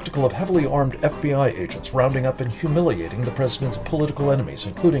have the spectacle of heavily armed FBI agents rounding up and humiliating the president's political enemies,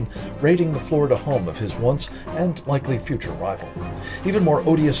 including raiding the Florida home of his once and likely future rival. Even more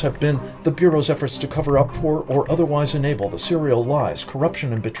odious have been the Bureau's efforts to cover up for or otherwise enable the serial lies,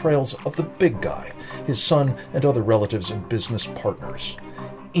 corruption, and betrayals of the big guy, his son, and other relatives and business partners.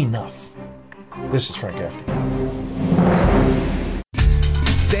 Enough. This is Frank Gaffney.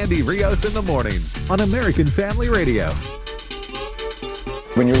 Sandy Rios in the morning on American Family Radio.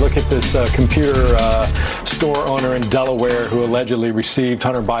 When you look at this computer store owner in Delaware who allegedly received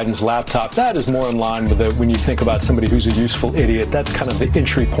Hunter Biden's laptop, that is more in line with when you think about somebody who's a useful idiot. That's kind of the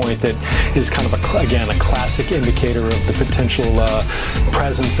entry point that is kind of, a classic indicator of the potential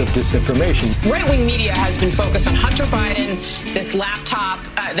presence of disinformation. Right-wing media has been focused on Hunter Biden, this laptop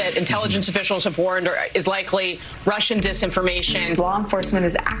that intelligence officials have warned is likely Russian disinformation. Law enforcement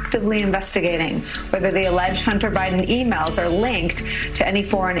is actively investigating whether the alleged Hunter Biden emails are linked to any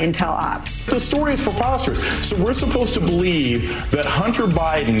foreign intel ops. The story is preposterous. So we're supposed to believe that Hunter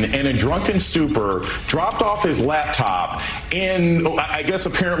Biden, in a drunken stupor, dropped off his laptop in, I guess,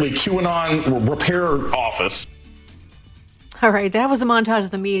 apparently QAnon repair office. All right, that was a montage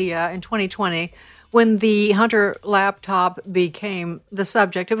of the media in 2020 when the Hunter laptop became the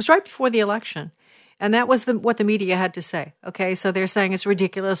subject. It was right before the election. And that was what the media had to say. Okay, so they're saying it's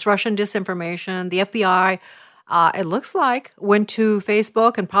ridiculous, Russian disinformation. The FBI, it looks like, went to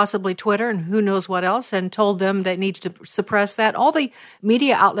Facebook and possibly Twitter and who knows what else and told them they need to suppress that. All the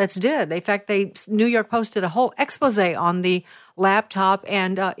media outlets did. In fact, New York posted a whole expose on the laptop,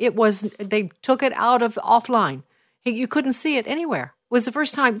 and they took it out of offline. You couldn't see it anywhere. It was the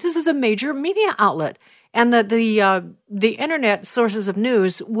first time. This is a major media outlet. And the internet sources of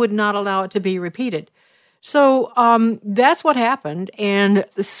news would not allow it to be repeated. So that's what happened. And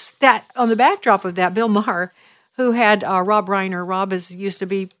that on the backdrop of that, Bill Maher, who had Rob Reiner, Rob used to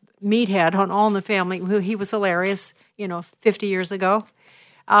be meathead on All in the Family, he was hilarious, 50 years ago.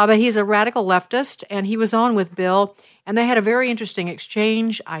 But he's a radical leftist, and he was on with Bill, and they had a very interesting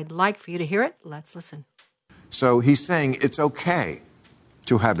exchange. I'd like for you to hear it. Let's listen. So he's saying it's okay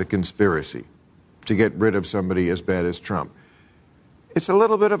to have a conspiracy to get rid of somebody as bad as Trump. It's a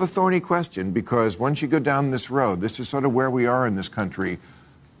little bit of a thorny question because once you go down this road, this is sort of where we are in this country.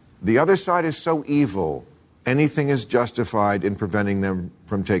 The other side is so evil, anything is justified in preventing them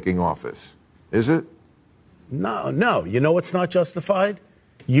from taking office. Is it? No. You know what's not justified?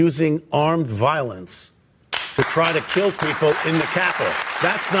 Using armed violence to try to kill people in the Capitol.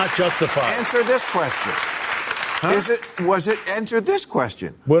 That's not justified. Answer this question. Huh? Answer this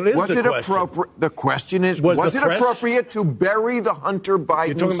question. What is was the it question? Appropriate? The question is, was it appropriate to bury the Hunter Biden?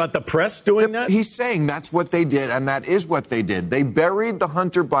 You're talking about the press doing that? He's saying that's what they did, and that is what they did. They buried the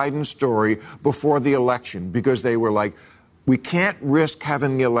Hunter Biden story before the election because they were like, we can't risk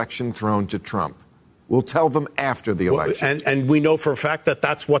having the election thrown to Trump. We'll tell them after the election. And we know for a fact that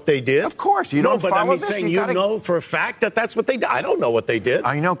that's what they did? Of course. You don't follow this. Saying you know for a fact that that's what they did? I don't know what they did.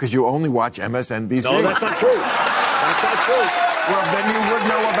 I know, because you only watch MSNBC. No, that's not true. That's not true. Well, then you would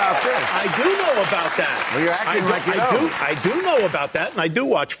know about this. I do know about that. Well, you're acting like you know. I do know about that, and I do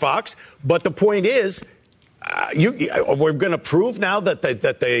watch Fox. But the point is, we're going to prove now that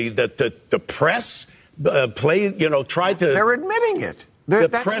the press tried to. They're admitting it. The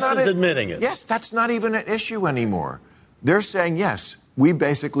press is admitting it. Yes, that's not even an issue anymore. They're saying, yes, we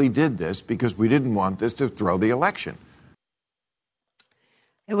basically did this because we didn't want this to throw the election.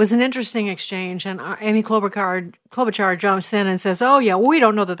 It was an interesting exchange, and Amy Klobuchar jumps in and says, oh, yeah, we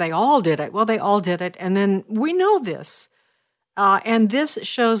don't know that they all did it. Well, they all did it, and then we know this. And this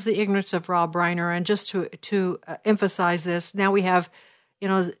shows the ignorance of Rob Reiner. And just to emphasize this, now we have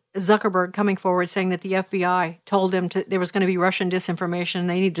Zuckerberg coming forward saying that the FBI told him there was going to be Russian disinformation.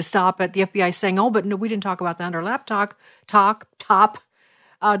 They need to stop it. The FBI saying, oh, but no, we didn't talk about the Hunter laptop.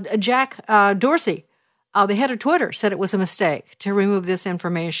 Jack Dorsey, the head of Twitter, said it was a mistake to remove this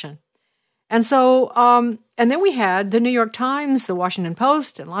information. And so, and then we had the New York Times, the Washington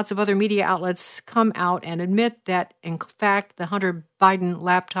Post, and lots of other media outlets come out and admit that, in fact, the Hunter Biden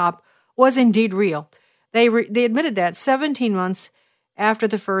laptop was indeed real. They admitted that 17 months after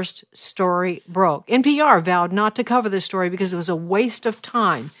the first story broke. NPR vowed not to cover the story because it was a waste of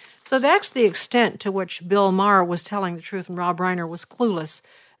time. So that's the extent to which Bill Maher was telling the truth and Rob Reiner was clueless.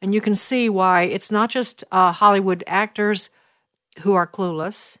 And you can see why it's not just Hollywood actors who are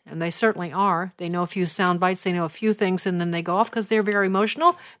clueless, and they certainly are. They know a few sound bites, they know a few things, and then they go off because they're very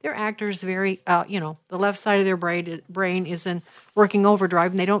emotional. They're actors, very, the left side of their brain is in working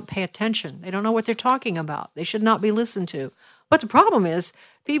overdrive, and they don't pay attention. They don't know what they're talking about. They should not be listened to. But the problem is,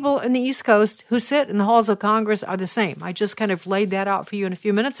 people in the East Coast who sit in the halls of Congress are the same. I just kind of laid that out for you a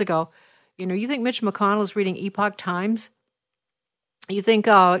few minutes ago. You think Mitch McConnell is reading Epoch Times? You think,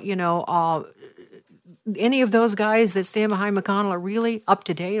 any of those guys that stand behind McConnell are really up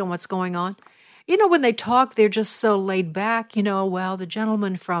to date on what's going on? When they talk, they're just so laid back. The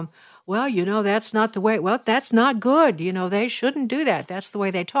gentleman from, that's not the way. Well, that's not good. They shouldn't do that. That's the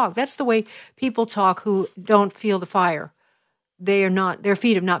way they talk. That's the way people talk who don't feel the fire. Their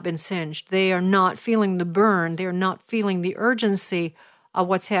feet have not been singed. They are not feeling the burn. They're not feeling the urgency of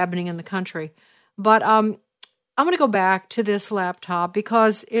what's happening in the country. But I'm going to go back to this laptop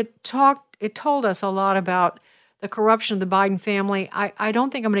because it told us a lot about the corruption of the Biden family. I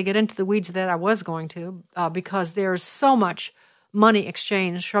don't think I'm going to get into the weeds that I was going to because there's so much money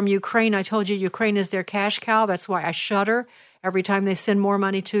exchanged from Ukraine. I told you Ukraine is their cash cow. That's why I shudder every time they send more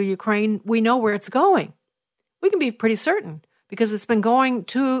money to Ukraine. We know where it's going. We can be pretty certain because it's been going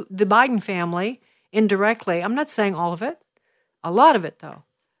to the Biden family indirectly. I'm not saying all of it. A lot of it, though.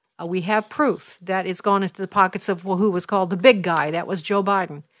 We have proof that it's gone into the pockets of who was called the big guy. That was Joe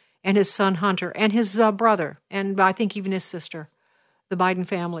Biden and his son Hunter and his brother and I think even his sister, the Biden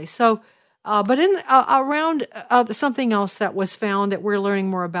family. So But in around something else that was found that we're learning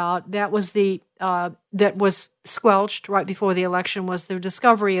more about, that was that was squelched right before the election, was the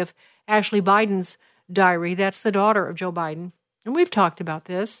discovery of Ashley Biden's diary. That's the daughter of Joe Biden, and we've talked about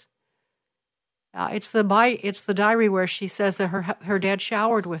this. It's the diary where she says that her dad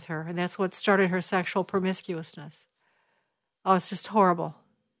showered with her, and that's what started her sexual promiscuousness. Oh, it's just horrible.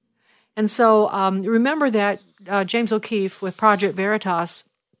 And so remember that James O'Keefe with Project Veritas.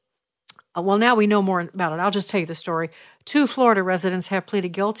 Well, now we know more about it. I'll just tell you the story. 2 Florida residents have pleaded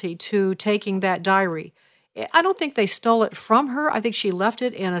guilty to taking that diary. I don't think they stole it from her. I think she left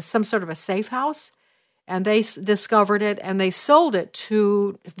it in some sort of a safe house, and they discovered it, and they sold it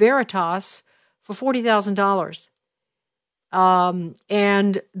to Veritas for $40,000.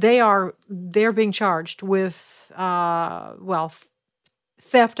 And they're being charged with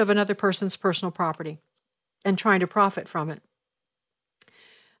theft of another person's personal property and trying to profit from it.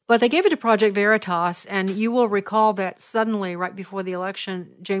 But they gave it to Project Veritas, and you will recall that suddenly, right before the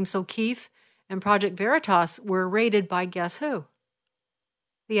election, James O'Keefe and Project Veritas were raided by guess who?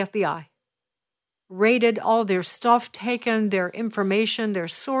 The FBI. Raided, all their stuff taken, their information, their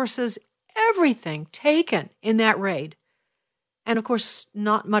sources, everything taken in that raid. And of course,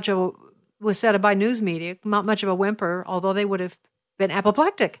 not much was said by news media, not much of a whimper, although they would have been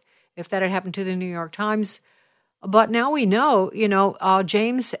apoplectic if that had happened to the New York Times. But now we know,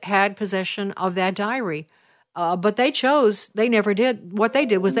 James had possession of that diary. But they never did. What they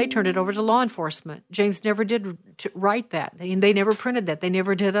did was they turned it over to law enforcement. James never did write that. They never printed that. They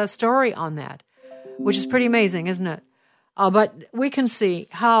never did a story on that, which is pretty amazing, isn't it? But we can see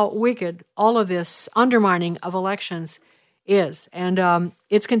how wicked all of this undermining of elections is. And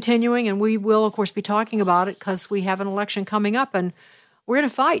it's continuing, and we will, of course, be talking about it because we have an election coming up, and we're in a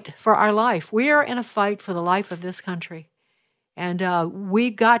fight for our life. We are in a fight for the life of this country. And we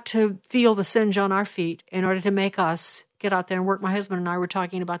got to feel the singe on our feet in order to make us get out there and work. My husband and I were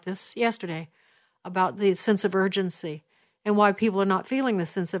talking about this yesterday, about the sense of urgency and why people are not feeling the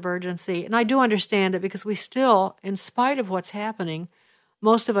sense of urgency. And I do understand it because we still, in spite of what's happening,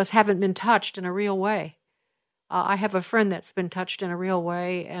 most of us haven't been touched in a real way. I have a friend that's been touched in a real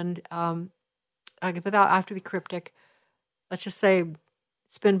way, and I have to be cryptic. Let's just say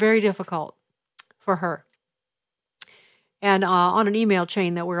it's been very difficult for her. And on an email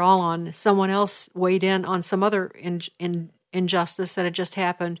chain that we're all on, someone else weighed in on some other injustice that had just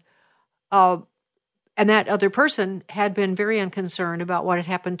happened. And that other person had been very unconcerned about what had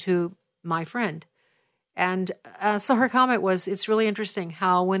happened to my friend. And so her comment was, it's really interesting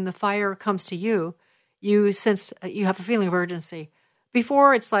how when the fire comes to you, you sense you have a feeling of urgency.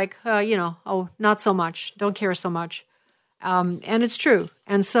 Before, it's like, not so much, don't care so much. And it's true.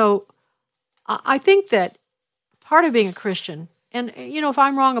 And so I think that part of being a Christian, and, if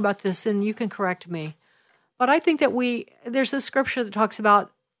I'm wrong about this, then you can correct me, but I think that there's a scripture that talks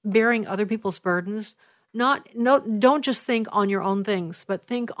about bearing other people's burdens. Don't just think on your own things, but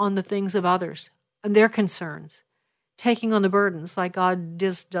think on the things of others and their concerns. Taking on the burdens like God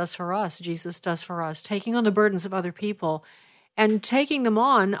does for us, Jesus does for us, taking on the burdens of other people, and taking them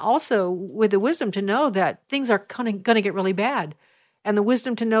on also with the wisdom to know that things are going to get really bad, and the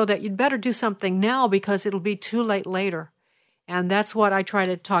wisdom to know that you'd better do something now because it'll be too late later. And that's what I try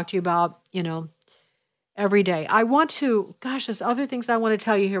to talk to you about, every day. I want to, there's other things I want to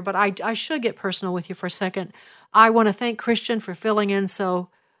tell you here, but I should get personal with you for a second. I want to thank Christian for filling in so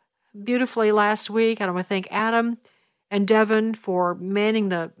beautifully last week. I want to thank Adam and Devin for manning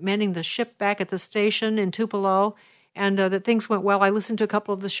the ship back at the station in Tupelo, and that things went well. I listened to a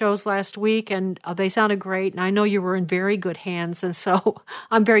couple of the shows last week, and they sounded great, and I know you were in very good hands, and so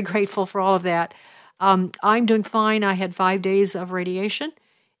I'm very grateful for all of that. I'm doing fine. I had 5 days of radiation,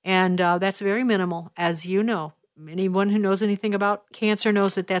 and that's very minimal, as you know. Anyone who knows anything about cancer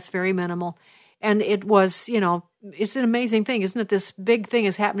knows that that's very minimal. And it was, it's an amazing thing, isn't it? This big thing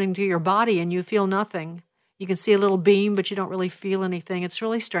is happening to your body, and you feel nothing. You can see a little beam, but you don't really feel anything. It's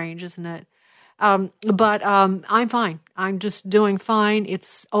really strange, isn't it? But I'm fine. I'm just doing fine.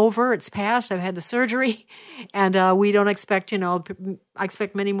 It's over. It's past. I've had the surgery, and we don't expect, I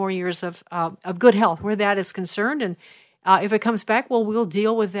expect many more years of good health where that is concerned. And if it comes back, well, we'll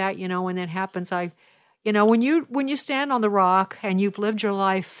deal with that, when that happens. When you stand on the rock and you've lived your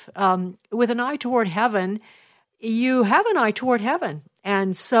life with an eye toward heaven, you have an eye toward heaven.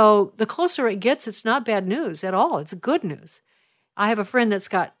 And so the closer it gets, it's not bad news at all. It's good news. I have a friend that's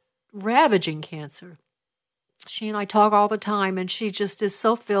got ravaging cancer. She and I talk all the time, and she just is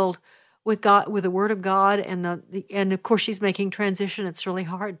so filled with God, with the Word of God, and of course she's making transition. It's really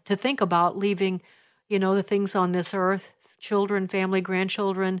hard to think about leaving, the things on this earth, children, family,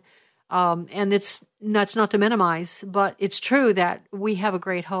 grandchildren, And it's not to minimize, but it's true that we have a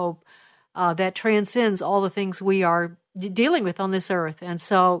great hope that transcends all the things we are dealing with on this earth. And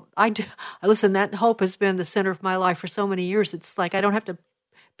so listen, that hope has been the center of my life for so many years. It's like I don't have to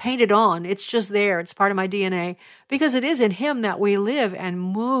paint it on. It's just there. It's part of my DNA because it is in Him that we live and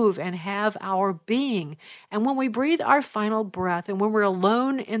move and have our being. And when we breathe our final breath and when we're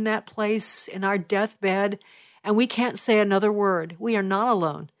alone in that place in our deathbed and we can't say another word, we are not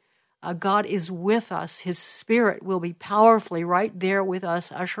alone. God is with us. His Spirit will be powerfully right there with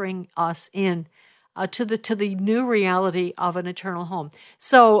us, ushering us in to the new reality of an eternal home.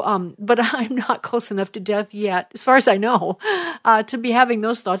 So, but I'm not close enough to death yet, as far as I know, to be having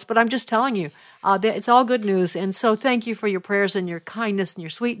those thoughts. But I'm just telling you that it's all good news. And so, thank you for your prayers and your kindness and your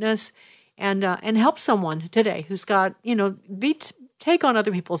sweetness, and help someone today who's got take on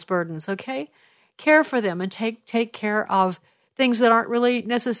other people's burdens. Okay, care for them and take care of things that aren't really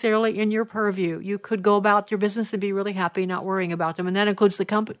necessarily in your purview. You could go about your business and be really happy, not worrying about them, and that includes the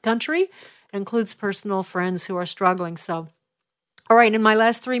country. Includes personal friends who are struggling. So, all right, in my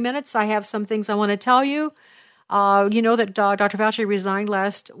last 3 minutes, I have some things I want to tell you. You know that Dr. Fauci resigned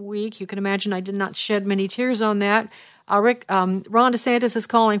last week. You can imagine I did not shed many tears on that. Ron DeSantis is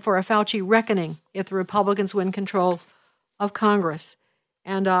calling for a Fauci reckoning if the Republicans win control of Congress.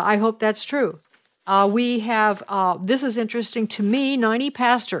 And I hope that's true. We have, this is interesting to me, 90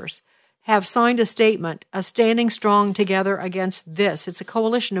 pastors have signed a statement, standing strong together against this. It's a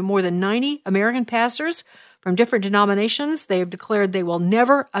coalition of more than 90 American pastors from different denominations. They have declared they will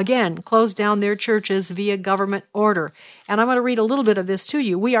never again close down their churches via government order. And I'm going to read a little bit of this to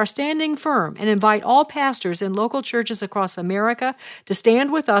you. We are standing firm and invite all pastors in local churches across America to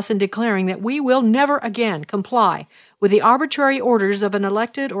stand with us in declaring that we will never again comply with the arbitrary orders of an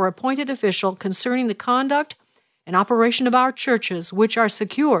elected or appointed official concerning the conduct and operation of our churches, which are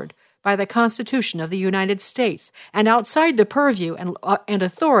secured by the Constitution of the United States and outside the purview and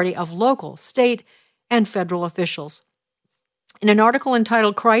authority of local, state, and federal officials. In an article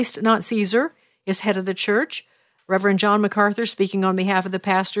entitled Christ, Not Caesar, is head of the church, Reverend John MacArthur, speaking on behalf of the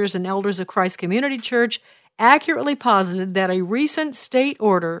pastors and elders of Christ Community Church, accurately posited that a recent state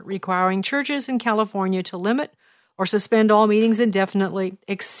order requiring churches in California to limit or suspend all meetings indefinitely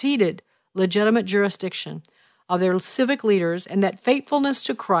exceeded legitimate jurisdiction of their civic leaders, and that faithfulness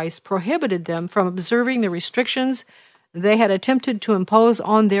to Christ prohibited them from observing the restrictions they had attempted to impose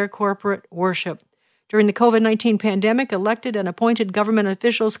on their corporate worship. During the COVID-19 pandemic, elected and appointed government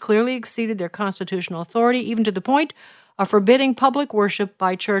officials clearly exceeded their constitutional authority, even to the point of forbidding public worship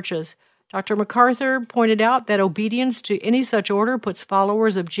by churches. Dr. MacArthur pointed out that obedience to any such order puts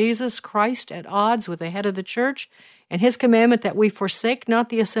followers of Jesus Christ at odds with the head of the church and his commandment that we forsake not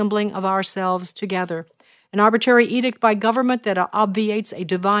the assembling of ourselves together. An arbitrary edict by government that obviates a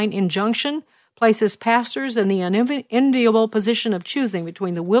divine injunction places pastors in the unenviable position of choosing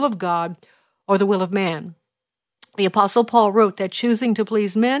between the will of God or the will of man. The Apostle Paul wrote that choosing to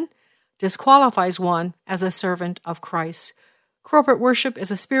please men disqualifies one as a servant of Christ. Corporate worship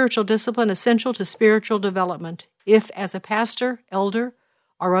is a spiritual discipline essential to spiritual development. If, as a pastor, elder,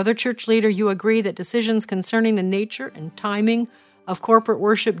 or other church leader, you agree that decisions concerning the nature and timing of corporate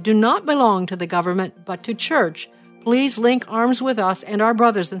worship do not belong to the government, but to church, please link arms with us and our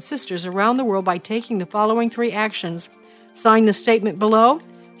brothers and sisters around the world by taking the following 3 actions. Sign the statement below,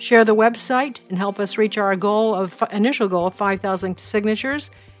 share the website, and help us reach our initial goal of 5,000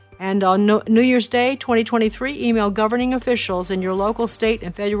 signatures. And on New Year's Day, 2023, email governing officials in your local, state,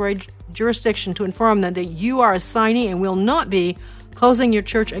 and federal jurisdiction to inform them that you are a signee and will not be closing your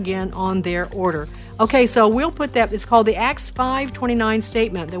church again on their order. Okay, so we'll put that, it's called the Acts 5:29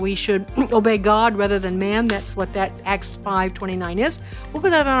 statement, that we should obey God rather than man. That's what that Acts 5:29 is. We'll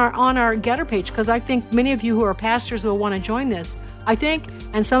put that on our Getter page because I think many of you who are pastors will want to join this. I think,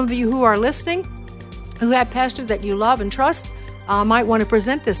 and some of you who are listening, who have pastors that you love and trust, might want to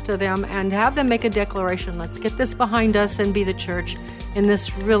present this to them and have them make a declaration. Let's get this behind us and be the church in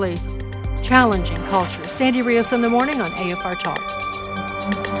this really challenging culture. Sandy Rios in the morning on AFR Talk.